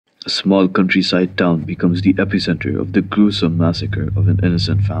A small countryside town becomes the epicenter of the gruesome massacre of an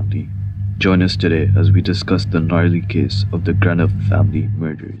innocent family. Join us today as we discuss the gnarly case of the Greenough family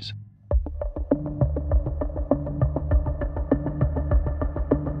murders.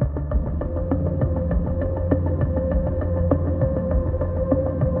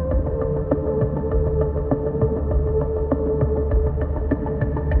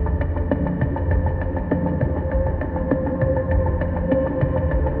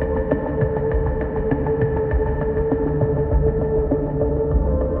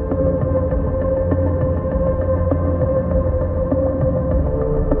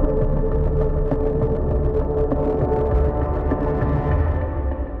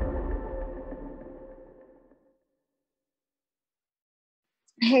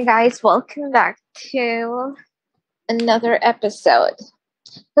 Hey guys, welcome back to another episode.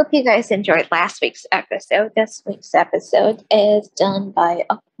 Hope you guys enjoyed last week's episode. This week's episode is done by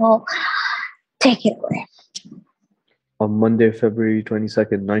Akmal. Take it away. On Monday, February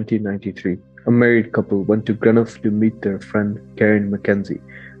 22nd, 1993, a married couple went to Greenough to meet their friend Karen Mackenzie,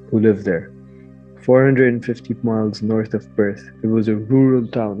 who lived there. 450 miles north of Perth, it was a rural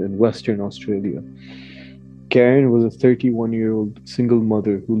town in Western Australia. Karen was a 31-year-old single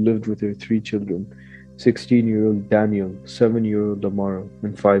mother who lived with her three children: 16-year-old Daniel, 7-year-old Amara,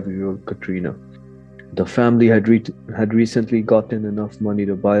 and 5-year-old Katrina. The family had recently gotten enough money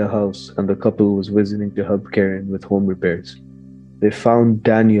to buy a house, and the couple was visiting to help Karen with home repairs. They found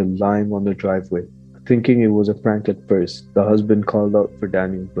Daniel lying on the driveway. Thinking it was a prank at first, the husband called out for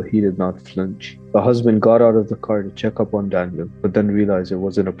Daniel, but he did not flinch. The husband got out of the car to check up on Daniel, but then realized it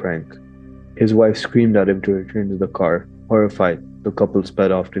wasn't a prank. His wife screamed at him to return to the car. Horrified, the couple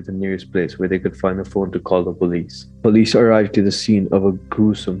sped off to the nearest place where they could find a phone to call the police. Police arrived to the scene of a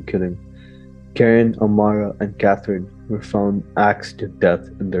gruesome killing. Karen, Amara, and Catherine were found axed to death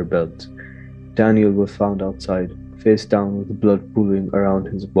in their beds. Daniel was found outside, face down with blood pooling around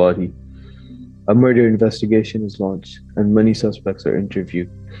his body. A murder investigation is launched, and many suspects are interviewed.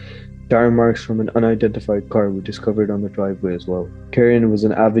 Tire marks from an unidentified car were discovered on the driveway as well. Karen was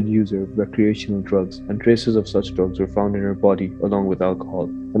an avid user of recreational drugs, and traces of such drugs were found in her body along with alcohol.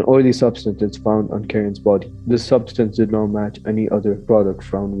 An oily substance is found on Karen's body. This substance did not match any other product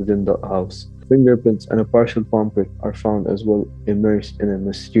found within the house. Fingerprints and a partial palm print are found as well, immersed in a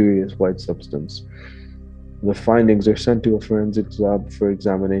mysterious white substance. The findings are sent to a forensics lab for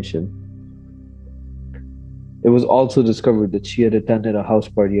examination. It was also discovered that she had attended a house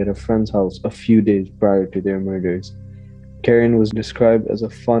party at a friend's house a few days prior to their murders. Karen was described as a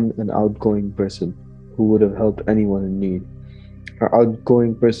fun and outgoing person who would have helped anyone in need. Her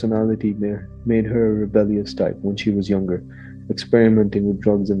outgoing personality made her a rebellious type when she was younger, experimenting with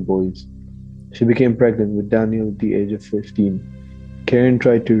drugs and boys. She became pregnant with Daniel at the age of 15. Karen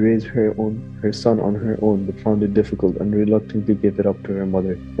tried to raise her son on her own, but found it difficult and reluctantly gave it up to her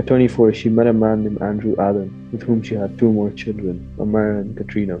mother. At 24, she met a man named Andrew Allen, with whom she had two more children, Amara and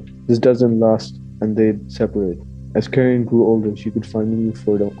Katrina. This doesn't last, and they separate. As Karen grew older, she could finally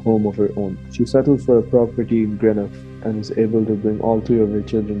afford a home of her own. She settled for a property in Greenough and was able to bring all three of her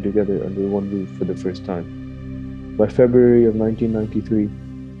children together under one roof for the first time. By February of 1993,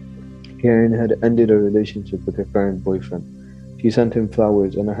 Karen had ended a relationship with her current boyfriend. She sent him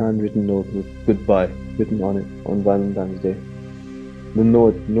flowers and a handwritten note with "Goodbye" written on it on Valentine's Day. The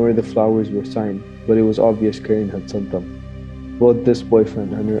note nor the flowers were signed, but it was obvious Karen had sent them. Both this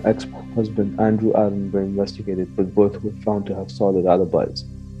boyfriend and her ex-husband Andrew Allen were investigated, but both were found to have solid alibis.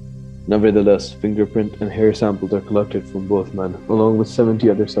 Nevertheless, fingerprint and hair samples are collected from both men, along with 70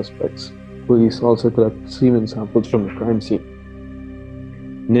 other suspects. Police also collected semen samples from the crime scene.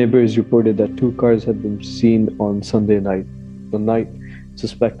 Neighbors reported that two cars had been seen on Sunday night, the night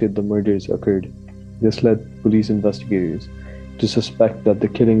suspected the murders occurred. This led police investigators to suspect that the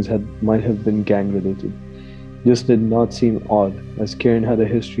killings might have been gang-related. This did not seem odd, as Karen had a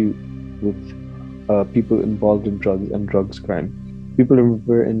history with people involved in drugs and drugs crime. People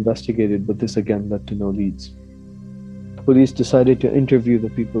were investigated, but this again led to no leads. Police decided to interview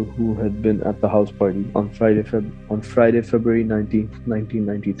the people who had been at the house party on Friday, February 19th,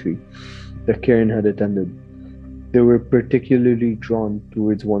 1993, that Karen had attended. They were particularly drawn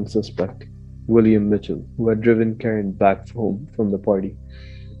towards one suspect, William Mitchell, who had driven Karen back home from the party.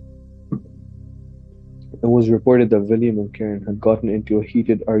 It was reported that William and Karen had gotten into a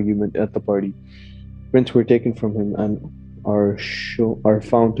heated argument at the party. Prints were taken from him and are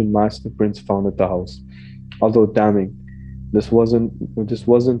found to match the prints found at the house. Although damning, this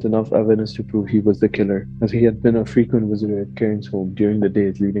wasn't enough evidence to prove he was the killer, as he had been a frequent visitor at Karen's home during the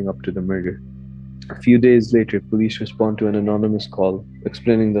days leading up to the murder. A few days later, police respond to an anonymous call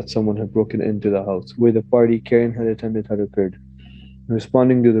explaining that someone had broken into the house where the party Karen had attended had occurred.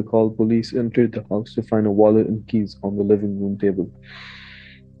 Responding to the call, police entered the house to find a wallet and keys on the living room table.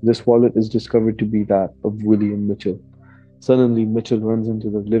 This wallet is discovered to be that of William Mitchell. Suddenly, Mitchell runs into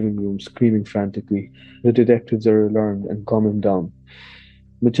the living room screaming frantically. The detectives are alarmed and calm him down.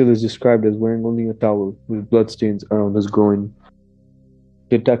 Mitchell is described as wearing only a towel with bloodstains around his groin.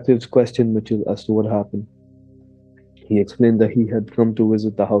 Detectives questioned Mitchell as to what happened. He explained that he had come to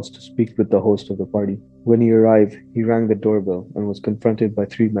visit the house to speak with the host of the party. When he arrived, he rang the doorbell and was confronted by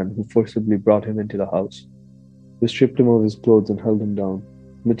three men who forcibly brought him into the house. They stripped him of his clothes and held him down.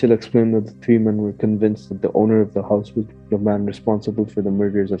 Mitchell explained that the three men were convinced that the owner of the house was the man responsible for the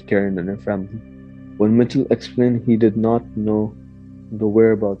murders of Karen and her family. When Mitchell explained he did not know the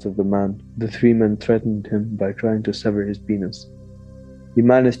whereabouts of the man, the three men threatened him by trying to sever his penis. He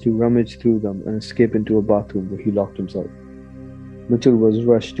managed to rummage through them and escape into a bathroom where he locked himself. Mitchell was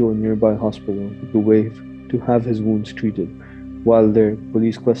rushed to a nearby hospital to have his wounds treated. While there,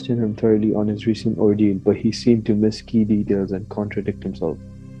 police questioned him thoroughly on his recent ordeal, but he seemed to miss key details and contradict himself.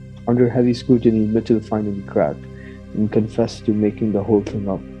 Under heavy scrutiny, Mitchell finally cracked and confessed to making the whole thing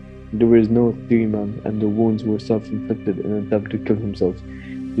up. There was no three-man, and the wounds were self-inflicted in an attempt to kill himself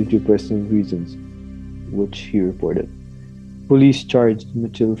due to personal reasons, which he reported. Police charged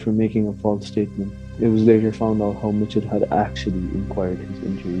Mitchell for making a false statement. It was later found out how Mitchell had actually acquired his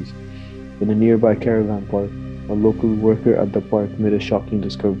injuries. In a nearby caravan park, a local worker at the park made a shocking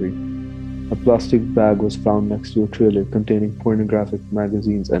discovery. A plastic bag was found next to a trailer containing pornographic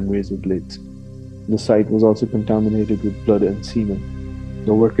magazines and razor blades. The site was also contaminated with blood and semen.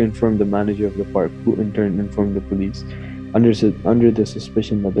 The worker informed the manager of the park, who in turn informed the police, under the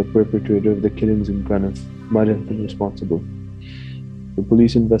suspicion that the perpetrator of the killings in Greenough might have been responsible. The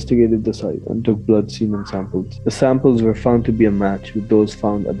police investigated the site and took blood semen samples. The samples were found to be a match with those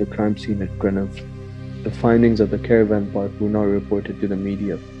found at the crime scene at Greenough. The findings at the caravan park were not reported to the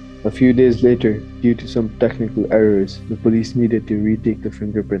media. A few days later, due to some technical errors, the police needed to retake the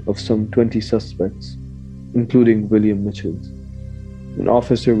fingerprint of some 20 suspects, including William Mitchell's. An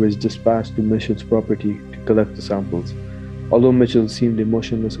officer was dispatched to Mitchell's property to collect the samples. Although Mitchell seemed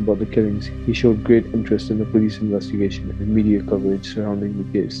emotionless about the killings, he showed great interest in the police investigation and media coverage surrounding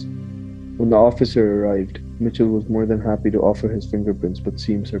the case. When the officer arrived, Mitchell was more than happy to offer his fingerprints but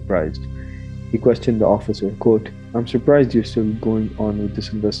seemed surprised. He questioned the officer, quote, "I'm surprised you're still going on with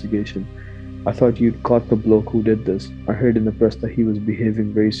this investigation. I thought you'd caught the bloke who did this. I heard in the press that he was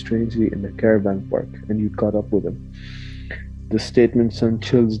behaving very strangely in the caravan park and you'd caught up with him." The statement sent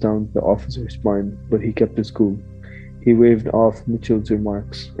chills down the officer's spine, but he kept his cool. He waved off Mitchell's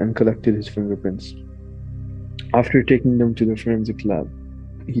remarks and collected his fingerprints. After taking them to the forensic lab,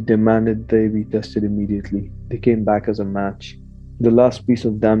 he demanded they be tested immediately. They came back as a match. The last piece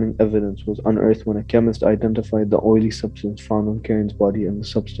of damning evidence was unearthed when a chemist identified the oily substance found on Karen's body and the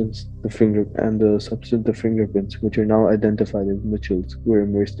substance the fingerprints, which are now identified as Mitchell's, were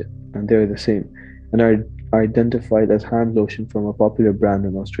immersed in, and they are the same, and are identified as hand lotion from a popular brand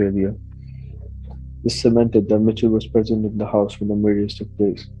in Australia. This cemented that Mitchell was present in the house when the murders took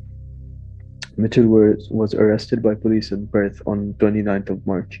place. Mitchell was arrested by police in Perth on 29th of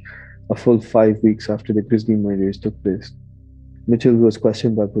March, a full 5 weeks after the grisly murders took place. Mitchell was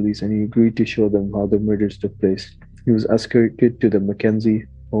questioned by police and he agreed to show them how the murders took place. He was escorted to the Mackenzie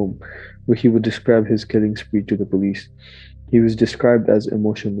home, where he would describe his killing spree to the police. He was described as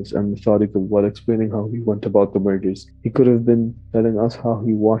emotionless and methodical while explaining how he went about the murders. He could have been telling us how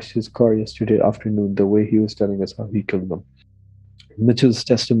he washed his car yesterday afternoon the way he was telling us how he killed them. Mitchell's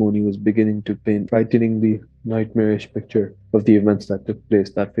testimony was beginning to paint a frighteningly nightmarish picture of the events that took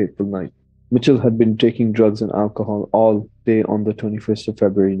place that fateful night. Mitchell had been taking drugs and alcohol all day on the 21st of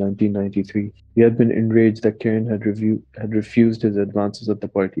February 1993. He had been enraged that Karen had refused his advances at the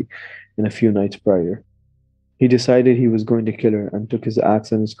party in a few nights prior. He decided he was going to kill her and took his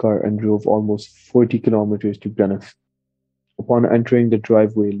axe and his car and drove almost 40 kilometers to Greenough. Upon entering the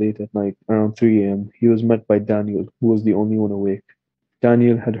driveway late at night, around 3 a.m., he was met by Daniel, who was the only one awake.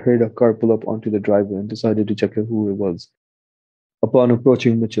 Daniel had heard a car pull up onto the driveway and decided to check out who it was. Upon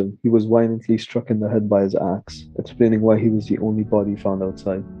approaching Mitchell, he was violently struck in the head by his axe, explaining why he was the only body found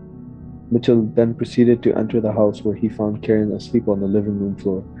outside. Mitchell then proceeded to enter the house where he found Karen asleep on the living room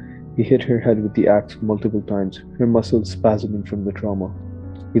floor. He hit her head with the axe multiple times, her muscles spasming from the trauma.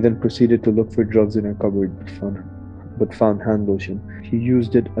 He then proceeded to look for drugs in her cupboard but found hand lotion. He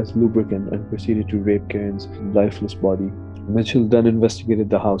used it as lubricant and proceeded to rape Karen's lifeless body. Mitchell then investigated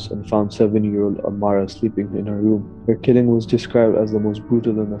the house and found 7-year-old Amara sleeping in her room. Her killing was described as the most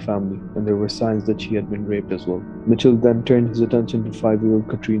brutal in the family, and there were signs that she had been raped as well. Mitchell then turned his attention to 5-year-old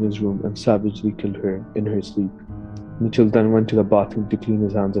Katrina's room and savagely killed her in her sleep. Mitchell then went to the bathroom to clean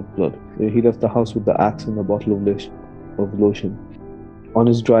his hands of blood. He left the house with the axe and a bottle of lotion. On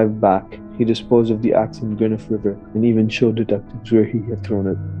his drive back, he disposed of the axe in Greenough River and even showed detectives where he had thrown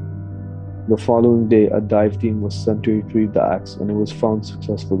it. The following day, a dive team was sent to retrieve the axe, and it was found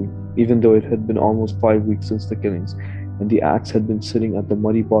successfully, even though it had been almost 5 weeks since the killings, and the axe had been sitting at the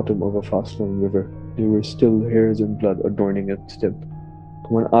muddy bottom of a fast-flowing river. There were still hairs and blood adorning its tip.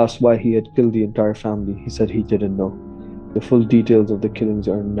 When asked why he had killed the entire family, he said he didn't know. The full details of the killings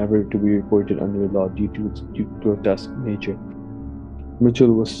are never to be reported under law due to its grotesque nature.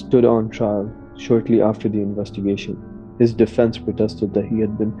 Mitchell was stood on trial shortly after the investigation. His defense protested that he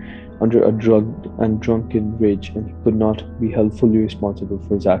had been under a drugged and drunken rage and he could not be held fully responsible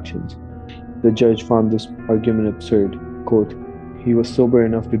for his actions. The judge found this argument absurd. Quote, "He was sober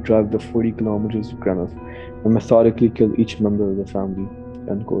enough to drive the 40 kilometers to Greenough and methodically kill each member of the family."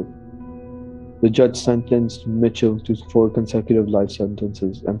 End quote. The judge sentenced Mitchell to 4 consecutive life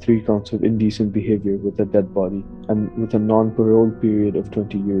sentences and 3 counts of indecent behavior with a dead body, and with a non-parole period of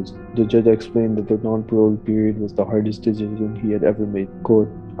 20 years. The judge explained that the non-parole period was the hardest decision he had ever made. Quote,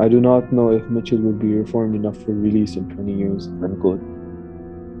 "I do not know if Mitchell will be reformed enough for release in 20 years." End quote.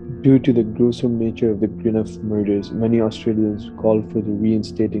 Due to the gruesome nature of the Greenough murders, many Australians called for the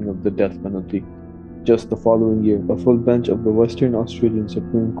reinstating of the death penalty. Just the following year, a full bench of the Western Australian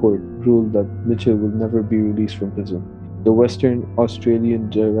Supreme Court ruled that Mitchell will never be released from prison. The Western Australian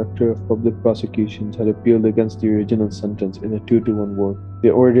Director of Public Prosecutions had appealed against the original sentence in a 2-1 vote.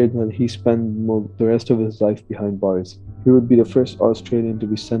 They ordered that he spend the rest of his life behind bars. He would be the first Australian to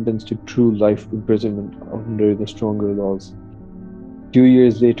be sentenced to true life imprisonment under the stronger laws. 2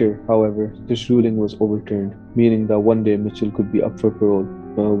 years later, however, this ruling was overturned, meaning that one day Mitchell could be up for parole,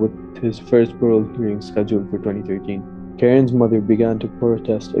 with his first parole hearing scheduled for 2013. Karen's mother began to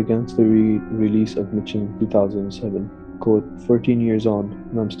protest against the release of Mitchell in 2007. Quote, "14 years on,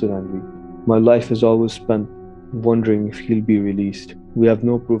 and I'm still angry. My life is always spent wondering if he'll be released. We have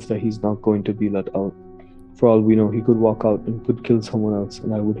no proof that he's not going to be let out. For all we know, he could walk out and could kill someone else,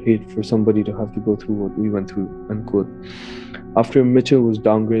 and I would hate for somebody to have to go through what we went through." End quote. After Mitchell was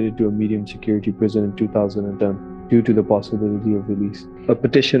downgraded to a medium security prison in 2010 due to the possibility of release, a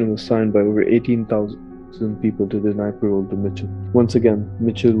petition was signed by over 18,000 people to deny parole to Mitchell. Once again,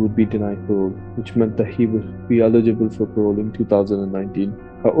 Mitchell would be denied parole, which meant that he would be eligible for parole in 2019.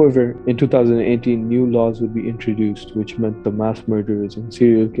 However, in 2018, new laws would be introduced, which meant the mass murderers and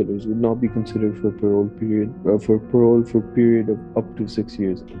serial killers would not be considered for parole for a period of up to 6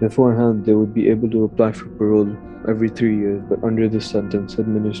 years. Beforehand, they would be able to apply for parole every 3 years, but under this sentence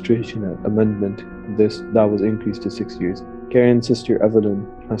administration amendment, that was increased to 6 years. Karen's sister Evelyn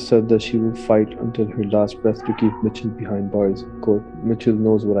has said that she will fight until her last breath to keep Mitchell behind bars. Quote, "Mitchell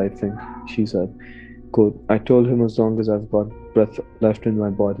knows what I think," she said. Quote, "I told him as long as I've got breath left in my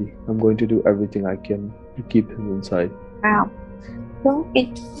body, I'm going to do everything I can to keep him inside." Wow. Well, I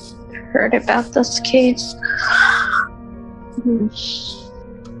heard about this case.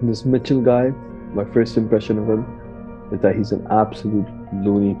 This Mitchell guy, my first impression of him is that he's an absolute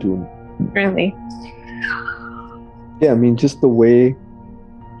Looney Tune. Really? Yeah, I mean, just the way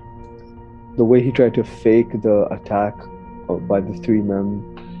he tried to fake the attack by the 3 men,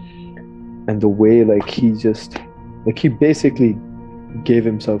 and the way he basically gave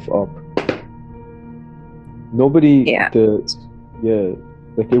himself up. Nobody, Yeah.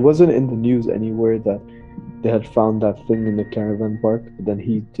 Like it wasn't in the news anywhere that they had found that thing in the caravan park. But then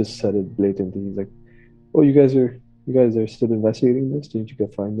he just said it blatantly. He's like, "Oh, you guys are still investigating this? Didn't you go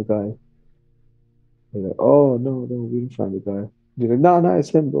find the guy?" They're like, "Oh, no, we didn't find the guy." They're like, "No,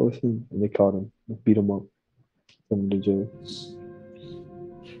 it's him, bro, it's him." And they caught him, beat him up, sent him to jail.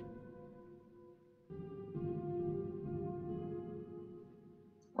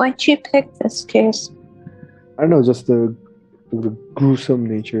 Why'd you pick this case? I don't know, just the gruesome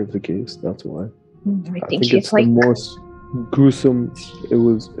nature of the case. That's why. I I think think it's she's like, the most gruesome.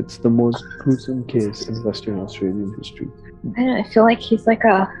 It's the most gruesome case in Western Australian history. I don't know, I feel like he's like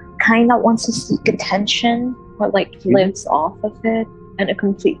a kind that wants to seek attention, or like lives off of it, and a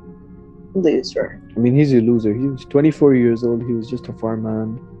complete loser. I mean, he's a loser. He was 24 years old. He was just a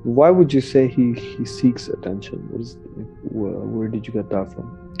farmhand. Why would you say he seeks attention? Where did you get that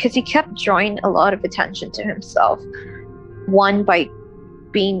from? Because he kept drawing a lot of attention to himself. One, by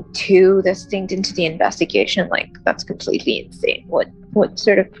being too distinct into the investigation, like that's completely insane. What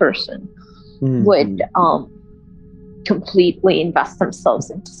sort of person would completely invest themselves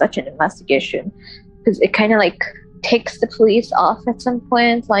into such an investigation, because it kind of like takes the police off at some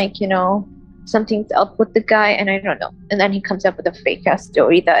point, like, something's up with the guy, and I don't know, and then he comes up with a fake ass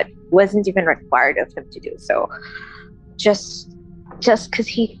story that wasn't even required of him to do so, just because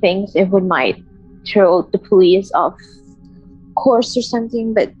he thinks it might throw the police off course or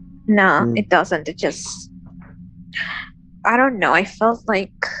something. But nah, it doesn't. It just, I don't know, I feel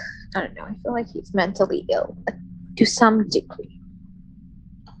like he's mentally ill to some degree.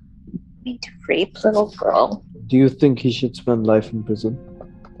 I mean, to rape little girl. Do you think he should spend life in prison?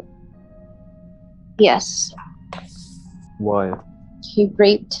 Yes. Why? He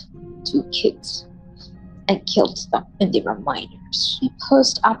raped 2 kids and killed them, and they were minors. He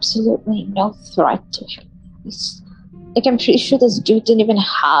posed absolutely no threat to him. I'm pretty sure this dude didn't even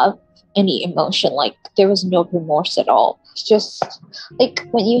have any emotion. Like, there was no remorse at all. It's just like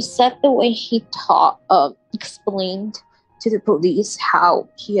when you said the way he explained to the police how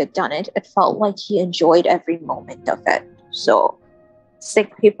he had done it, it felt like he enjoyed every moment of it. So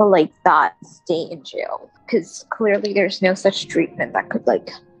sick people like that stay in jail, because clearly there's no such treatment that could like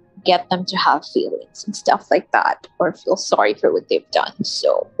get them to have feelings and stuff like that, or feel sorry for what they've done.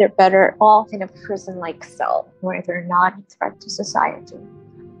 So they're better off in a prison-like cell where they're not a threat to society.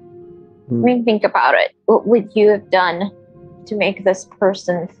 I mean, think about it. What would you have done to make this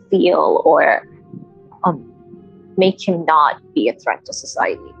person feel, or make him not be a threat to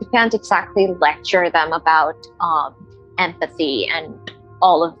society? You can't exactly lecture them about empathy and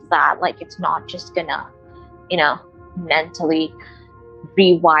all of that. Like, it's not just gonna, mentally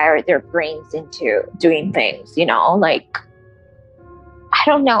rewire their brains into doing things, like, I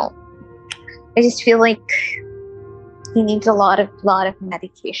don't know. I just feel like he needs a lot of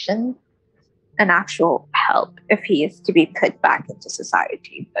medication and actual help if he is to be put back into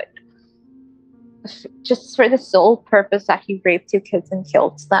society. But just for the sole purpose that he raped 2 kids and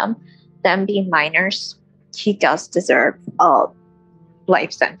killed them being minors, he does deserve a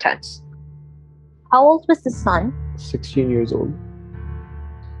life sentence. How old was the son? 16 years old.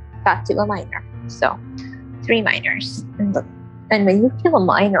 That to a minor. So 3 minors. And when you kill a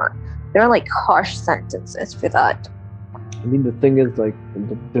minor, there are like harsh sentences for that. I mean, the thing is, like,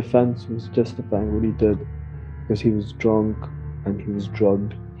 the defense was justifying what he did because he was drunk and he was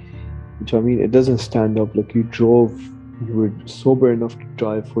drugged. Which, I mean, it doesn't stand up. Like, you were sober enough to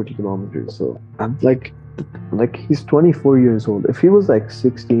drive 40 kilometers. So I'm like he's 24 years old. If he was like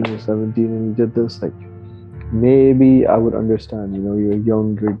 16 or 17 and he did this, like, maybe I would understand. You're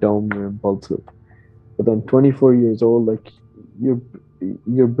young, you're dumb, you're impulsive. But then 24 years old, like,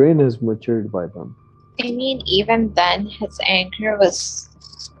 your brain has matured by then. I mean, even then, his anger was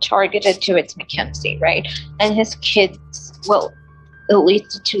targeted towards Mackenzie, right? And his kids, well, at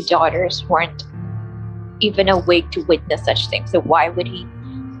least the 2 daughters, weren't even awake to witness such things. So why would he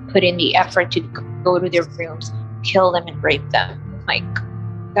put in the effort to go to their rooms, kill them, and rape them? Like,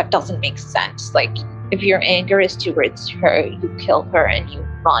 that doesn't make sense. Like, if your anger is towards her, you kill her and you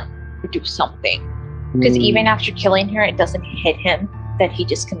run or do something. Because even after killing her, it doesn't hit him that he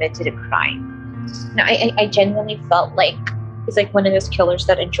just committed a crime. No, I genuinely felt like he's like one of those killers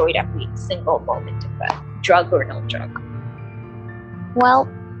that enjoyed every single moment of it, drug or no drug. Well,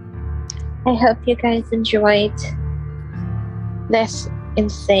 I hope you guys enjoyed this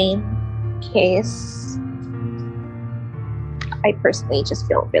insane case. I personally just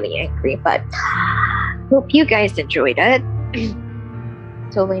feel really angry, but hope you guys enjoyed it.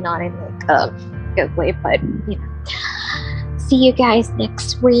 Totally not in like a good way, but See you guys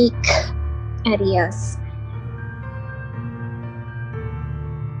next week. Adios.